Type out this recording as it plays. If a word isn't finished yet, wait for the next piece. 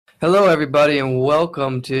Hello, everybody, and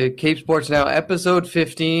welcome to Cape Sports Now, episode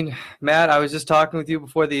 15. Matt, I was just talking with you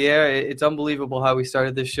before the air. It's unbelievable how we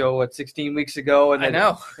started this show, 16 weeks ago? And I then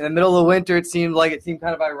know. in the middle of winter, it seemed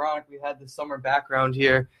kind of ironic we had the summer background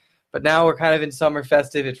here. But now we're kind of in summer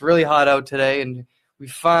festive. It's really hot out today, and we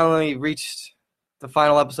finally reached the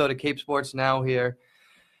final episode of Cape Sports Now here.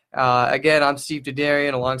 Again, I'm Steve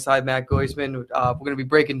Dedarian alongside Matt Goisman. We're going to be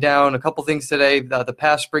breaking down a couple things today, the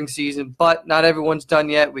past spring season, but not everyone's done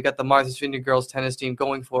yet. We got the Martha's Vineyard girls tennis team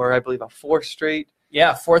going for, I believe, a fourth straight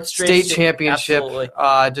state championship.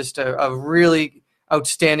 Just a really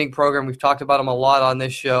outstanding program. We've talked about them a lot on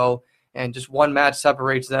this show, and just one match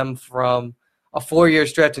separates them from a 4-year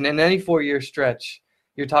stretch. And in any 4-year stretch,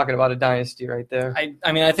 you're talking about a dynasty right there.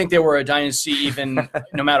 I mean, I think they were a dynasty even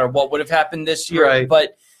no matter what would have happened this year. Right.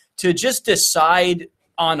 But to just decide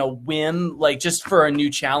on a whim, like just for a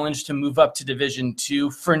new challenge to move up to Division II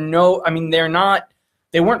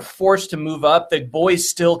they weren't forced to move up. The boys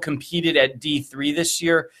still competed at D3 this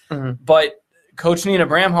year, but Coach Nina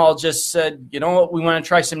Bramhall just said, you know what, we want to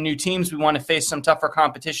try some new teams. We want to face some tougher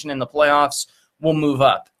competition in the playoffs. We'll move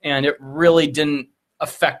up. And it really didn't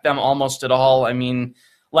affect them almost at all. I mean,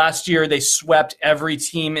 last year they swept every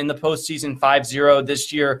team in the postseason 5-0.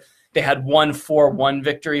 This year they had 1-4-1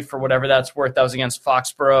 victory for whatever that's worth. That was against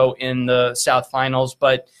Foxborough in the South Finals.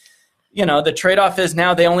 But, you know, the trade-off is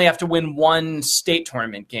now they only have to win one state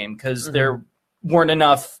tournament game because there weren't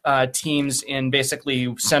enough teams in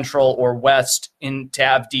basically Central or West to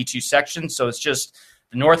have D2 sections. So it's just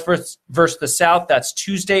the North versus the South. That's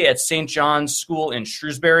Tuesday at St. John's School in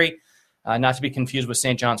Shrewsbury. Not to be confused with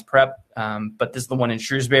St. John's Prep, but this is the one in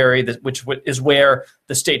Shrewsbury, which is where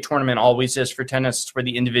the state tournament always is for tennis. It's where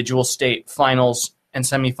the individual state finals and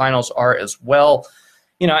semifinals are as well.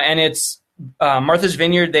 You know, and it's Martha's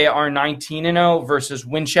Vineyard. They are 19-0 versus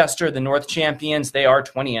Winchester, the North champions. They are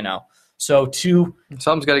 20-0. So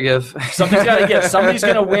something's got to give. Something's got to give. Somebody's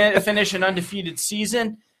going to finish an undefeated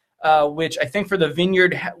season. Which I think for the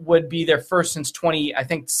Vineyard would be their first since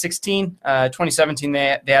 2017. 2017,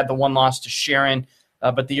 they had the one loss to Sharon,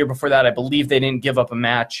 but the year before that, I believe they didn't give up a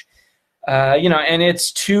match. And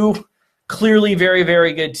it's two clearly very,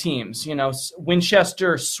 very good teams. You know,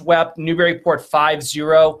 Winchester swept Newburyport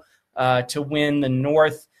 5-0 to win the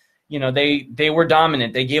North. You know, they were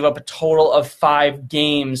dominant. They gave up a total of 5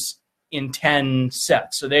 games in 10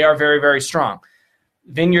 sets, so they are very, very strong.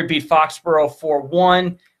 Vineyard beat Foxborough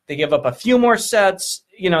 4-1. They give up a few more sets.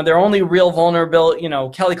 You know, their only real vulnerability,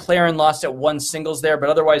 Kelly Claren lost at one singles there, but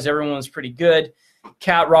otherwise everyone was pretty good.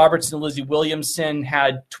 Kat Robertson and Lizzie Williamson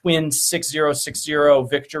had twin 6-0, 6-0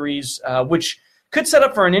 victories, which could set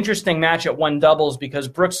up for an interesting match at one doubles because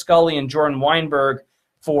Brooke Scully and Jordan Weinberg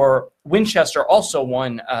for Winchester also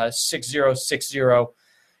won 6-0, 6-0.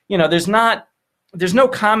 You know, there's no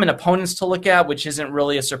common opponents to look at, which isn't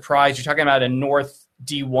really a surprise. You're talking about a North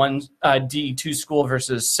D1, D2 school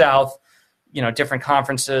versus South, different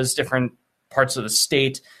conferences, different parts of the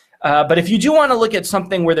state. But if you do want to look at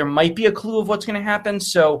something where there might be a clue of what's going to happen,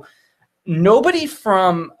 so nobody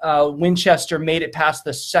from Winchester made it past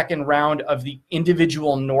the second round of the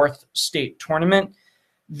individual North state tournament.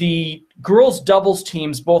 The girls doubles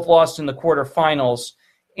teams both lost in the quarterfinals,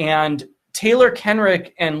 and Taylor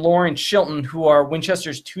Kenrick and Lauren Shilton, who are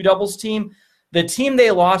Winchester's two doubles team, the team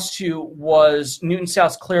they lost to was Newton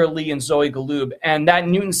South's Claire Lee and Zoe Galoob. And that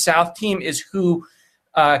Newton South team is who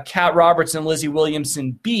Kat Roberts and Lizzie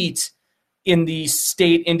Williamson beat in the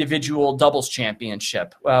state individual doubles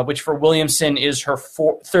championship, which for Williamson is her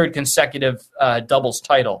third consecutive doubles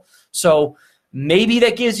title. So maybe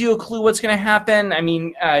that gives you a clue what's going to happen. I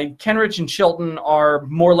mean, Kenrich and Shilton are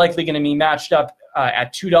more likely going to be matched up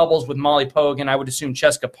at two doubles with Molly Pogue, and I would assume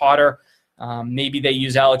Cheska Potter. Maybe they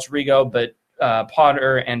use Alex Rigo, but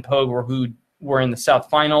Potter and Pogue were in the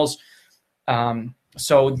South Finals.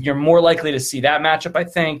 So you're more likely to see that matchup, I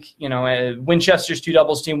think. Winchester's two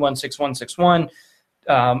doubles team won 6-1,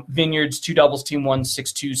 6-1. Vineyard's two doubles team won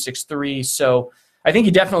 6-2, 6-3. So I think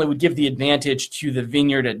you definitely would give the advantage to the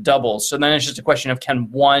Vineyard at doubles. So then it's just a question of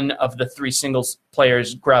can one of the three singles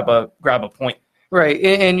players grab a point. Right,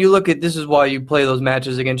 and you look at, this is why you play those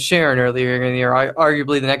matches against Sharon earlier in the year,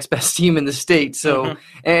 arguably the next best team in the state. So,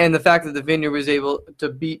 and the fact that the Vineyard was able to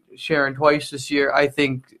beat Sharon twice this year, I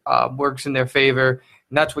think works in their favor,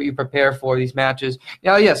 and that's what you prepare for, these matches.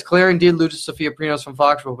 Now, yes, Claren did lose to Sophia Prinos from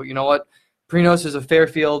Foxborough, but you know what? Prinos is a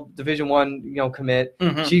Fairfield Division I, commit.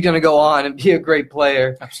 She's going to go on and be a great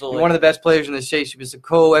player. Absolutely. And one of the best players in the state. She was the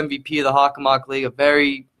co-MVP of the Hockomock League, a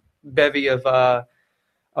very bevy of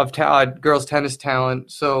girls tennis talent.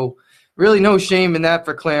 So really no shame in that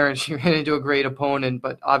for Clarence. She ran into a great opponent,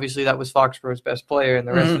 but obviously that was Foxborough's best player, and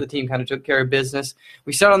the rest of the team kind of took care of business.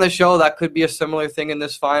 We said on the show that could be a similar thing in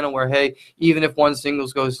this final where, hey, even if one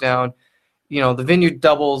singles goes down, the Vineyard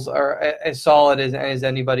doubles are as solid as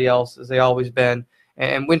anybody else, as they always been.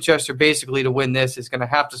 And Winchester, basically, to win this, is going to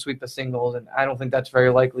have to sweep the singles, and I don't think that's very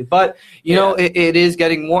likely. But, it is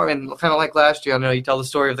getting warm, and kind of like last year, I know you tell the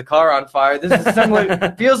story of the car on fire. This is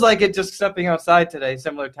similar. Feels like it just stepping outside today,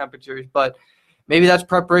 similar temperatures. But maybe that's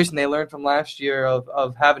preparation they learned from last year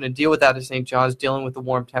of having to deal with that at St. John's, dealing with the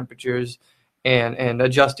warm temperatures, and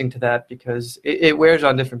adjusting to that, because it wears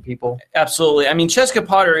on different people. Absolutely. I mean, Cheska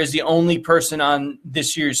Potter is the only person on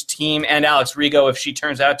this year's team, and Alex Rigo, if she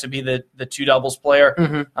turns out to be the two doubles player.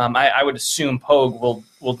 I would assume Pogue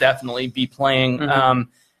will definitely be playing.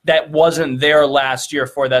 That wasn't there last year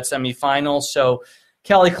for that semifinal. So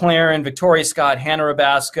Kelly Claren, Victoria Scott, Hannah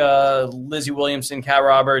Rabaska, Lizzie Williamson, Kat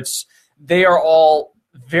Roberts, they are all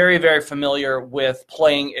very, very familiar with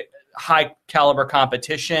playing high caliber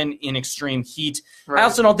competition in extreme heat. Right. I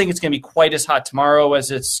also don't think it's going to be quite as hot tomorrow as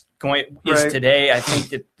is today. I think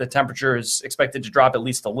that the temperature is expected to drop at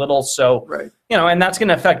least a little. So, and that's going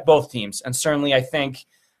to affect both teams. And certainly I think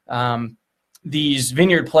these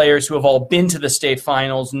Vineyard players who have all been to the state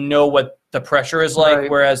finals know what the pressure is like,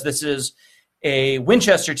 whereas this is a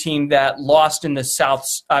Winchester team that lost in the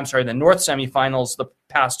North semifinals the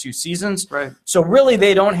past 2 seasons. Right. So really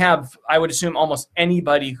they don't have, I would assume, almost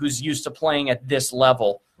anybody who's used to playing at this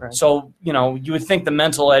level. Right. So, you would think the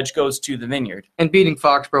mental edge goes to the Vineyard. And beating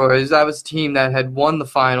Foxborough, that was a team that had won the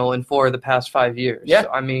final in 4 of the past 5 years. Yeah.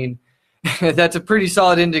 So, I mean, that's a pretty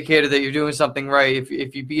solid indicator that you're doing something right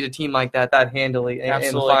if you beat a team like that handily in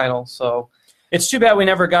the final. So it's too bad we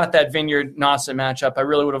never got that Vineyard-Nauset matchup. I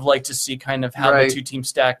really would have liked to see kind of how the two teams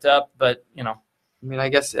stacked up, but, I mean, I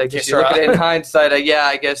guess you look at it in hindsight.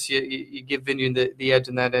 I guess you give Vineyard the edge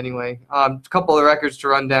in that anyway. A couple of records to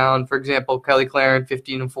run down. For example, Kelly Claren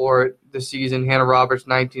 15-4 this season. Hannah Roberts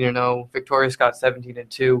 19-0. Victoria Scott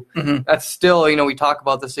 17-2. That's still, we talk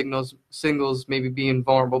about the singles maybe being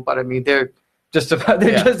vulnerable, but I mean they're just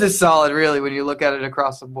as solid, really, when you look at it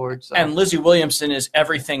across the board. So. And Lizzie Williamson is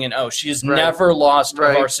everything in O. She has never lost a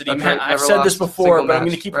varsity match. I've said this before, but I'm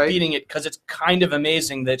going to keep repeating it because it's kind of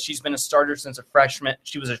amazing that she's been a starter since a freshman.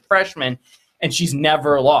 She was a freshman, and she's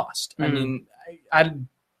never lost. I mean, I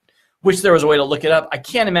wish there was a way to look it up. I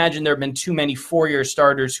can't imagine there have been too many 4-year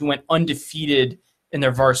starters who went undefeated in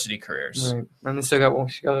their varsity careers. Right. And they still got one.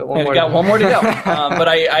 She got one more to go. But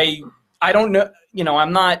I don't know.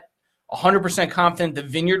 I'm not 100% confident the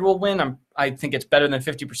Vineyard will win. I think it's better than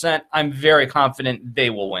 50%. I'm very confident they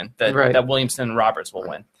will win, that Williamson and Roberts will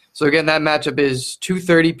win. So, again, that matchup is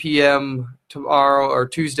 2:30 p.m. tomorrow or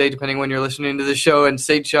Tuesday, depending when you're listening to the show, in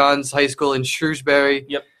St. John's High School in Shrewsbury,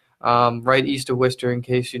 right east of Worcester, in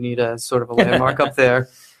case you need a sort of a landmark up there.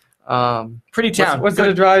 Pretty town. What's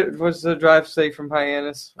the drive say from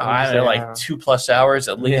Hyannis? I don't know, 2+ hours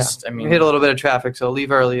at least. Yeah. I mean, hit a little bit of traffic, so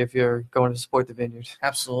leave early if you're going to support the Vineyard.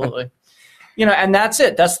 Absolutely. And that's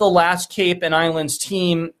it. That's the last Cape and Islands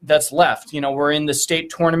team that's left. We're in the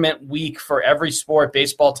state tournament week for every sport: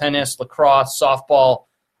 baseball, tennis, lacrosse, softball.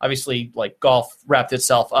 Obviously, golf wrapped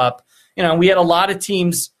itself up. We had a lot of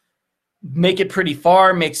teams make it pretty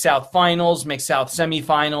far, make South finals, make South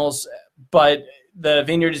semifinals, but the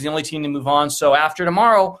Vineyard is the only team to move on. So after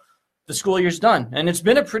tomorrow, the school year's done. And it's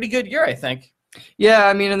been a pretty good year, I think. Yeah,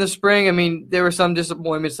 I mean, in the spring, there were some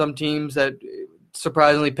disappointments, some teams that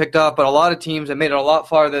surprisingly picked up, but a lot of teams that made it a lot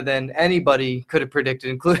farther than anybody could have predicted,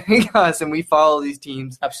 including us, and we follow these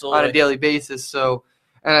teams on a daily basis. So,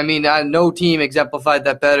 and I mean, no team exemplified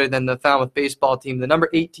that better than the Falmouth baseball team, the number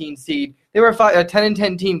 18 seed. They were a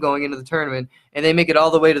 10-10 team going into the tournament, and they make it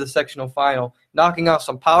all the way to the sectional final, knocking off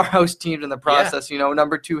some powerhouse teams in the process.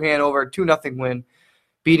 Number 2 Hanover, 2-0 win,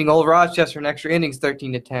 beating Old Rochester in extra innings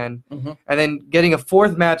 13-10, and then getting a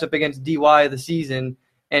 4th matchup against DY of the season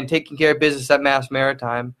and taking care of business at Mass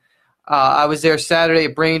Maritime. I was there Saturday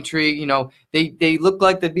at Braintree. They looked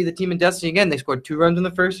like they'd be the team in destiny again. They scored 2 runs in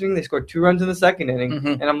the first inning. They scored 2 runs in the second inning.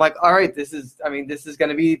 And I'm like, all right, this is going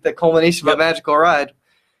to be the culmination of a magical ride.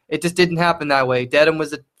 It just didn't happen that way. Dedham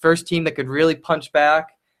was the first team that could really punch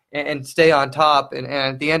back and stay on top. And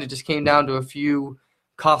at the end, it just came down to a few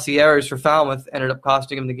costly errors for Falmouth, ended up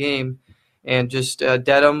costing them the game. And just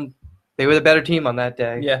Dedham, they were the better team on that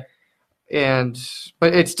day. Yeah.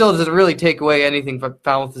 But it still doesn't really take away anything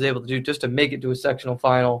Falmouth was able to do just to make it to a sectional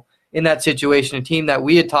final in that situation. A team that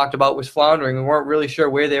we had talked about was floundering. We weren't really sure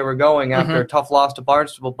where they were going after a tough loss to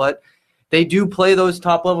Barnstable, but they do play those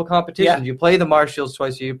top-level competitions. Yeah. You play the Marshalls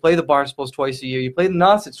twice a year. You play the Barnspoles twice a year. You play the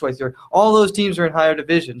Nauset's twice a year. All those teams are in higher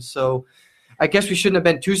divisions. So I guess we shouldn't have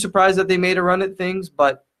been too surprised that they made a run at things,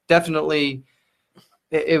 but definitely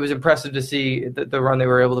it was impressive to see the run they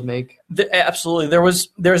were able to make. Absolutely. There was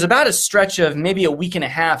about a stretch of maybe a week and a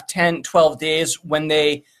half, 10, 12 days when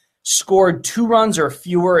they scored 2 runs or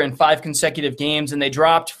fewer in 5 consecutive games, and they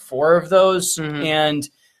dropped 4 of those. Mm-hmm. And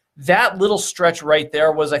that little stretch right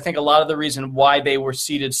there was, I think, a lot of the reason why they were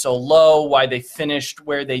seated so low, why they finished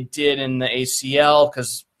where they did in the ACL,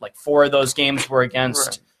 because like 4 of those games were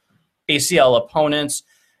against ACL opponents.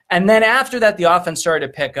 And then after that, the offense started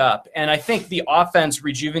to pick up. And I think the offense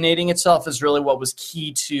rejuvenating itself is really what was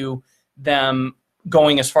key to them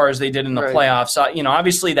going as far as they did in the playoffs.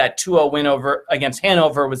 Obviously that 2-0 win over against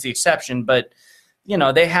Hanover was the exception, but,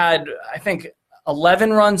 they had, I think,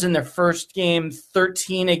 11 runs in their first game,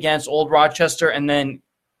 13 against Old Rochester, and then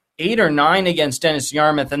 8 or 9 against Dennis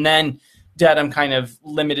Yarmouth. And then Dedham kind of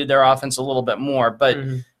limited their offense a little bit more. But,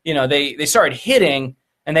 they started hitting,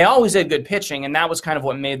 and they always had good pitching, and that was kind of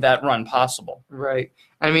what made that run possible. Right.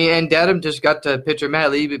 I mean, and Dedham just got to pitcher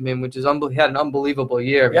Matt Lieberman, which is had an unbelievable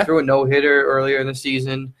year. He threw a no-hitter earlier in the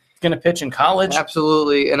season. He's going to pitch in college.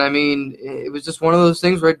 Absolutely. And, I mean, it was just one of those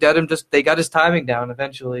things where Dedham they got his timing down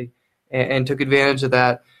eventually and took advantage of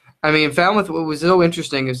that. I mean, Falmouth, what was so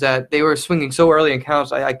interesting is that they were swinging so early in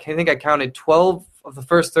counts. I think I counted 12 of the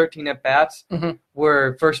first 13 at-bats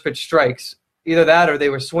were first-pitch strikes. Either that or they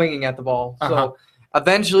were swinging at the ball. So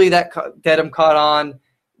eventually that Dedham caught on.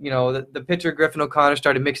 The pitcher Griffin O'Connor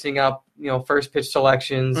started mixing up, first pitch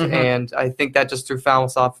selections, and I think that just threw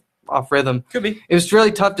Falmouth off rhythm. Could be. It was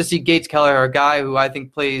really tough to see Gates Keller, a guy who I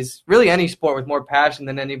think plays really any sport with more passion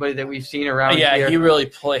than anybody that we've seen around here. Yeah, he really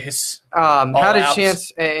plays. Had a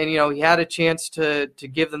chance, and he had a chance to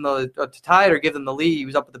give them to tie it or give them the lead. He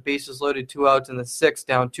was up with the bases loaded, 2 outs in the 6th,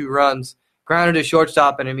 down 2 runs. Grounded to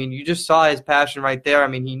shortstop, and I mean, you just saw his passion right there. I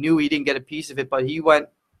mean, he knew he didn't get a piece of it, but he went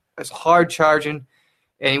as hard charging,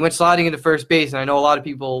 and he went sliding into first base. And I know a lot of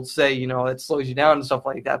people say, it slows you down and stuff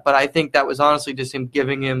like that, but I think that was honestly just him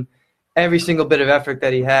giving him every single bit of effort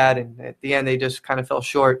that he had, and at the end they just kind of fell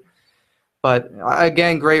short. But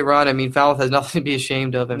again, great run. I mean, Falmouth has nothing to be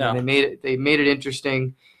ashamed of. I mean, they made it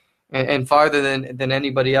interesting and farther than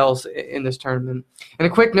anybody else in this tournament. And a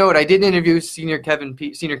quick note, I did interview senior captain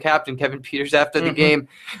Kevin Peters after the game.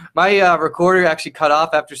 My recorder actually cut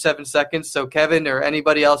off after 7 seconds, so Kevin or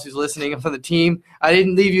anybody else who's listening from the team, I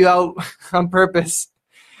didn't leave you out on purpose.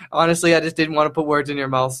 Honestly, I just didn't want to put words in your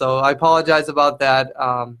mouth, so I apologize about that.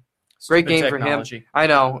 Great game for him. I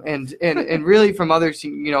know. And really from others,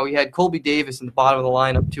 he had Colby Davis in the bottom of the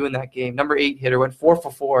lineup, too, in that game. Number 8 hitter, went 4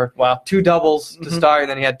 for 4. Wow. 2 doubles to start, and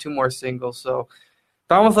then he had 2 more singles. So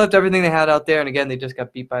Falmouth left everything they had out there, and again, they just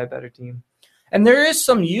got beat by a better team. And there is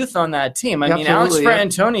some youth on that team. I mean, Alex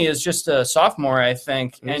Frantoni is just a sophomore, I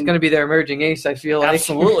think. And he's going to be their emerging ace, I feel like.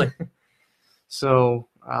 Absolutely. So,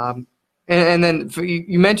 and then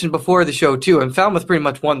you mentioned before the show, too, and Falmouth pretty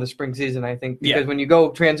much won the spring season, I think, because when you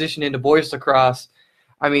go transition into boys lacrosse,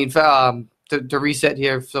 I mean, to reset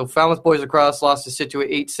here, so Falmouth boys lacrosse lost to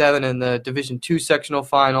Scituate 8-7 in the Division II sectional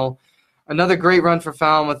final. Another great run for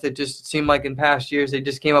Falmouth. It just seemed like in past years they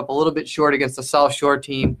just came up a little bit short against the South Shore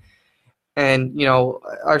team. And,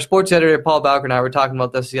 our sports editor, Paul Bowker, and I were talking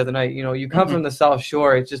about this the other night. You come from the South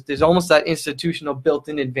Shore, it's just there's almost that institutional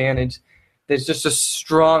built-in advantage. There's just a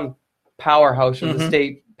strong powerhouse of the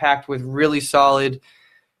state packed with really solid,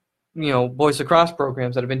 boys lacrosse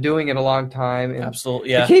programs that have been doing it a long time. And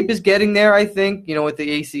absolutely, yeah. The Cape is getting there, I think, with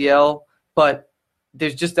the ACL, but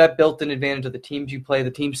there's just that built-in advantage of the teams you play,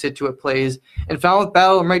 the team Scituate plays. And Falmouth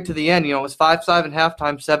battled them right to the end. It was 5-5 at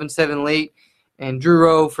halftime, 7-7 late, and Drew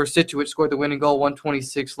Rowe for Scituate scored the winning goal,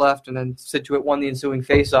 1:26 left, and then Scituate won the ensuing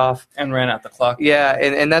face-off. And ran out the clock. Yeah,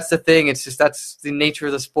 and that's the thing. It's just that's the nature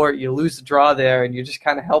of the sport. You lose the draw there, and you're just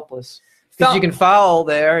kind of helpless. Because you can foul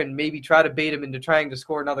there and maybe try to bait them into trying to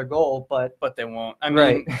score another goal, but they won't. I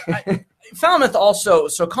mean, Falmouth also.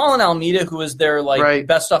 So Colin Almeida, who was their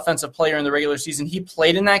best offensive player in the regular season, he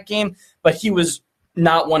played in that game, but he was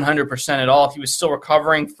not 100% at all. He was still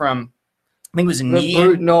recovering from, I think it was a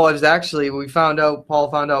knee. No, it was actually Paul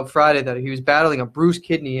found out Friday that he was battling a bruised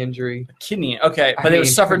kidney injury. But it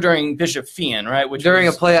was suffered during Bishop Feehan, right? It was during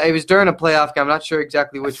a playoff game. I'm not sure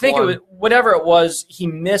exactly which one. I think whatever it was, he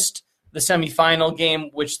missed the semifinal game,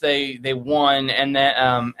 which they won, and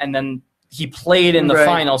then he played in the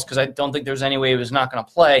finals because I don't think there's any way he was not going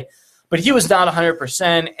to play. But he was not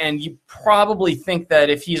 100%, and you probably think that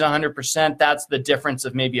if he's 100%, that's the difference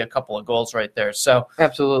of maybe a couple of goals right there. So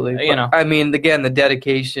absolutely, you know, I mean, again, the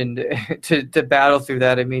dedication to battle through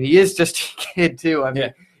that. I mean, he is just a kid too. I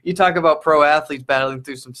mean, you talk about pro athletes battling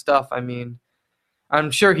through some stuff. I mean,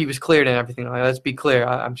 I'm sure he was cleared and everything. Let's be clear.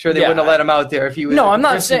 I'm sure they wouldn't have let him out there if he was. No, I'm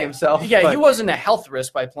not saying himself. Yeah, he wasn't a health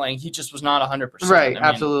risk by playing. He just was not 100%. Right,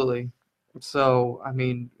 absolutely. So, I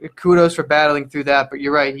mean, kudos for battling through that. But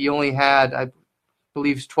you're right. He only had, I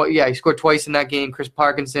believe, twice. Yeah, he scored twice in that game. Chris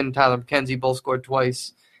Parkinson, Tyler McKenzie both scored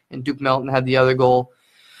twice, and Duke Melton had the other goal.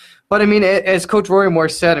 But, I mean, as Coach Rory Moore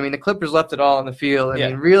said, I mean, the Clippers left it all on the field. I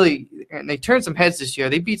mean, really, and they turned some heads this year.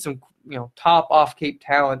 They beat some, top off-Cape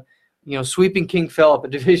talent, sweeping King Philip, a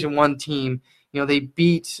Division I team. They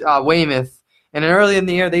beat Weymouth. And then early in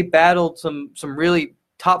the year, they battled some really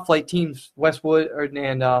top-flight teams, Westwood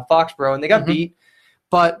and Foxborough, and they got beat.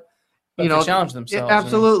 But they challenged themselves.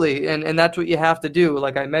 Absolutely, and that's what you have to do.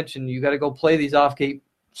 Like I mentioned, you got to go play these off-Cape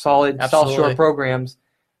solid South Shore programs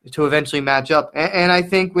to eventually match up. And I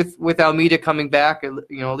think with Almeida coming back, at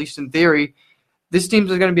least in theory, this team's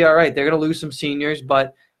going to be all right. They're going to lose some seniors,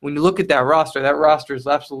 but when you look at that roster is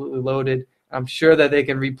absolutely loaded. I'm sure that they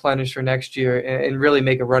can replenish for next year and really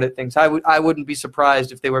make a run at things. I wouldn't be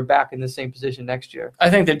surprised if they were back in the same position next year. I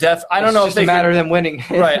think they're I don't know if they matter of them winning.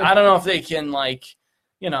 Right. I don't know if they can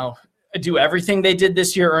do everything they did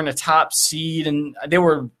this year, earn a top seed, and they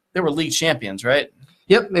were league champions, right?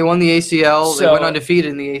 Yep, they won the ACL. They went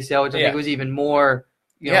undefeated in the ACL, which I think was even more.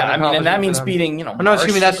 And that means beating. No,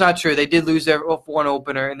 excuse me, that's not true. They did lose their one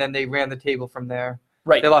opener, and then they ran the table from there.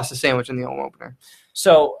 Right, they lost the sandwich in the home opener.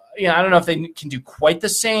 So I don't know if they can do quite the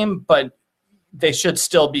same, but they should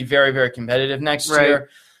still be very, very competitive next year.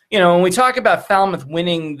 When we talk about Falmouth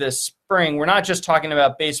winning this spring, we're not just talking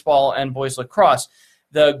about baseball and boys lacrosse.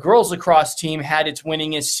 The girls lacrosse team had its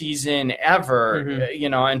winningest season ever,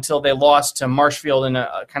 until they lost to Marshfield in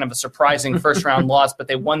a kind of a surprising first-round loss, but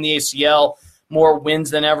they won the ACL, more wins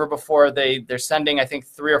than ever before. They're sending, I think,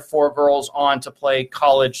 3 or 4 girls on to play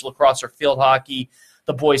college lacrosse or field hockey.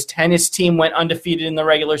 The boys tennis team went undefeated in the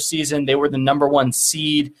regular season. They were the number 1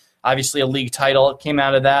 seed, obviously a league title came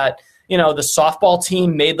out of that. The softball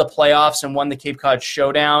team made the playoffs and won the Cape Cod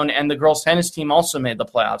Showdown, and the girls tennis team also made the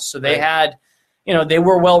playoffs. So they had, they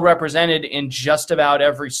were well represented in just about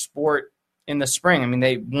every sport in the spring. I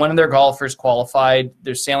mean, one of their golfers qualified,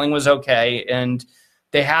 their sailing was okay, and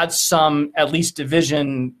they had some at least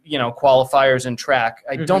division, qualifiers in track.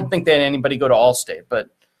 I don't think they had anybody go to All-State, but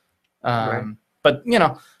But,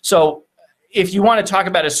 so if you want to talk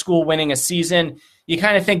about a school winning a season, you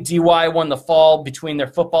kind of think DY won the fall between their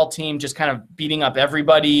football team just kind of beating up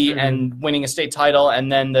everybody and winning a state title,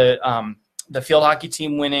 and then the field hockey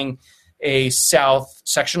team winning a South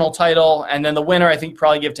sectional title. And then the winner, I think, you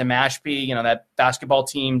probably give to Mashpee, that basketball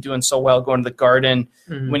team doing so well, going to the Garden,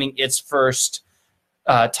 winning its first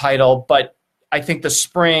title. But I think the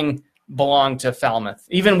spring belong to Falmouth,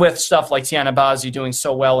 even with stuff like Tiana Bazzi doing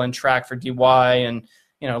so well in track for DY and,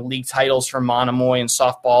 league titles for Monomoy in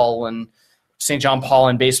softball and St. John Paul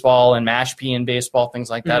in baseball and Mashpee in baseball,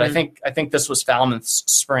 things like that. I think this was Falmouth's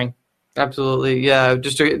spring. Absolutely. Yeah.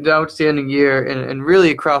 Just an outstanding year and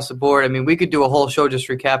really across the board. I mean, we could do a whole show just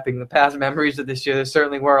recapping the past memories of this year. There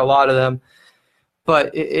certainly were a lot of them,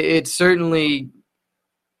 but it certainly,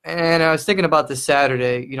 and I was thinking about this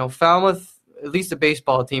Saturday, Falmouth, at least the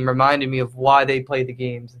baseball team, reminded me of why they play the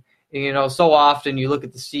games. And, so often you look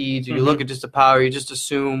at the seeds, or you look at just the power, you just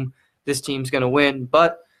assume this team's going to win.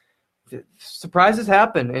 But surprises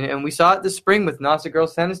happen, and we saw it this spring with Nassau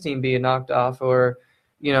girls tennis team being knocked off, or,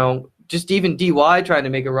 just even DY trying to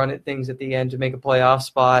make a run at things at the end to make a playoff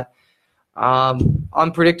spot.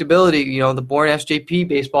 Unpredictability, the Bourne SJP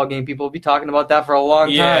baseball game, people will be talking about that for a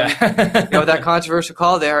long time. That controversial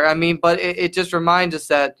call there. I mean, but it just reminds us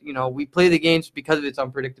that, we play the games because of its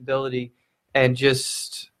unpredictability, and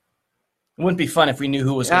just... It wouldn't be fun if we knew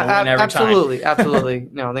who was going to win every time. Absolutely.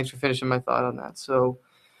 No, thanks for finishing my thought on that. So,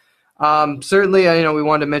 certainly, we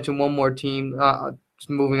wanted to mention one more team, just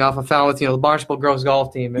moving off of Falmouth, the Barnstable girls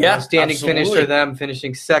golf team. Outstanding finish for them,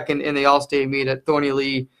 finishing second in the All-State meet at Thorny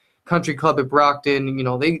Lee Country Club at Brockton.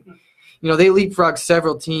 They leapfrogged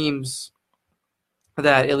several teams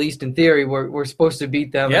that, at least in theory, were supposed to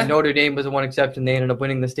beat them. And Notre Dame was the one exception. They ended up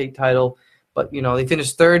winning the state title. But, they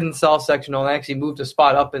finished third in the South Sectional and actually moved a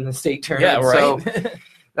spot up in the state tournament. Yeah, right. So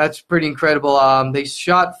that's pretty incredible. They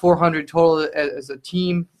shot 400 total as a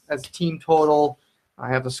team total. I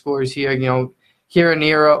have the scores here. Kira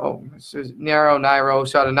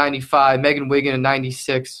Nairo shot a 95, Megan Wigan a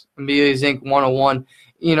 96, Amelia Zink 101.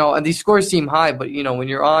 And these scores seem high, but, when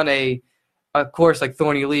you're on a a course like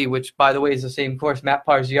Thorny Lee, which, by the way, is the same course. Matt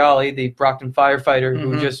Parziali, the Brockton firefighter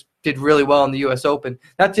who just did really well in the U.S. Open.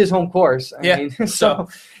 That's his home course. I mean, so,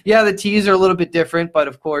 yeah, the tees are a little bit different, but,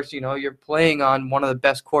 of course, you're playing on one of the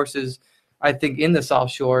best courses, I think, in the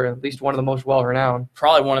South Shore, at least one of the most well-renowned.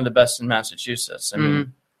 Probably one of the best in Massachusetts. I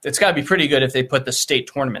mean, it's got to be pretty good if they put the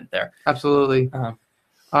state tournament there. Absolutely.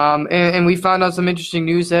 And we found out some interesting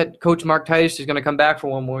news that Coach Mark Titus is going to come back for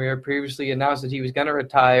one more year. Previously announced that he was going to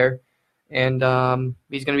retire, and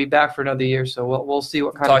he's going to be back for another year. So we'll see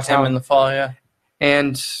what kind of talent. Talk to him in the fall, yeah.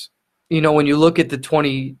 And when you look at the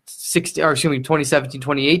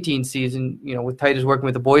 2017-2018 season, with Titus working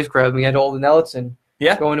with the boys club, we had Olden Ellison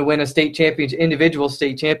going to win a state championship, individual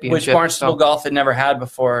state championship, which Barnstable Golf had never had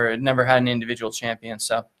before. It never had an individual champion,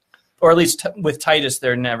 or at least with Titus,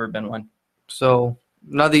 there had never been one. So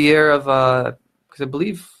another year of because I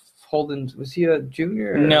believe Holden, was he a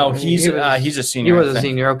junior? No, he's a senior. He was a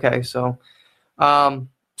senior. Okay, so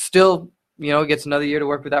still. Gets another year to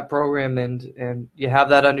work with that program, and you have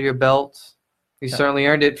that under your belt. He's certainly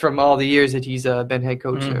earned it from all the years that he's been head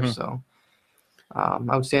coach there. So,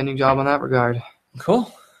 outstanding job on that regard.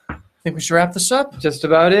 Cool. I think we should wrap this up. Just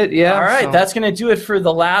about it, yeah. All right, that's going to do it for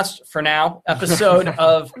the last, for now, episode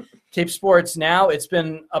of Cape Sports Now. It's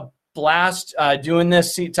been a blast doing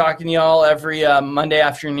this, talking to y'all every Monday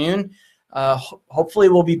afternoon. Hopefully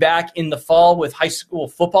we'll be back in the fall with high school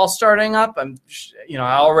football starting up. I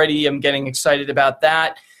already am getting excited about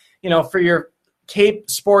that. For your Cape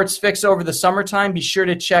sports fix over the summertime, be sure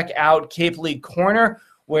to check out Cape League Corner,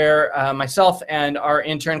 where myself and our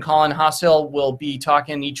intern Colin Hossill will be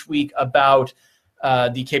talking each week about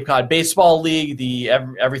the Cape Cod Baseball League,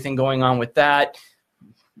 everything going on with that.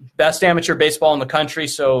 Best amateur baseball in the country,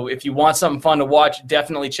 so if you want something fun to watch,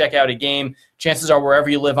 definitely check out a game. Chances are wherever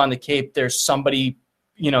you live on the Cape, there's somebody,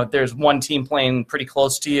 there's one team playing pretty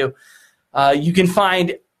close to you. You can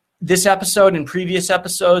find this episode and previous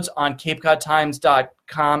episodes on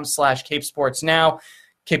capecodtimes.com/capesportsnow,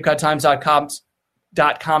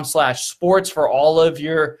 capecodtimes.com/sports for all of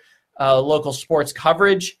your local sports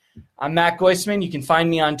coverage. I'm Matt Goisman. You can find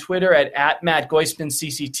me on Twitter at Matt Goisman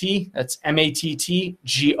CCT. That's MattGoisman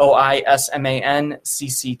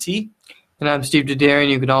CCT. And I'm Steve Derderian.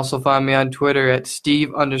 You can also find me on Twitter at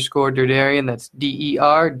Steve_Derderian. That's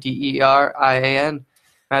DERDERIAN.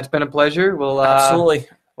 Matt, it's been a pleasure. Absolutely.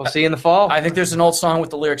 We'll see you in the fall. I think there's an old song with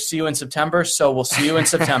the lyrics, "See you in September," so we'll see you in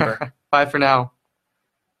September. Bye for now.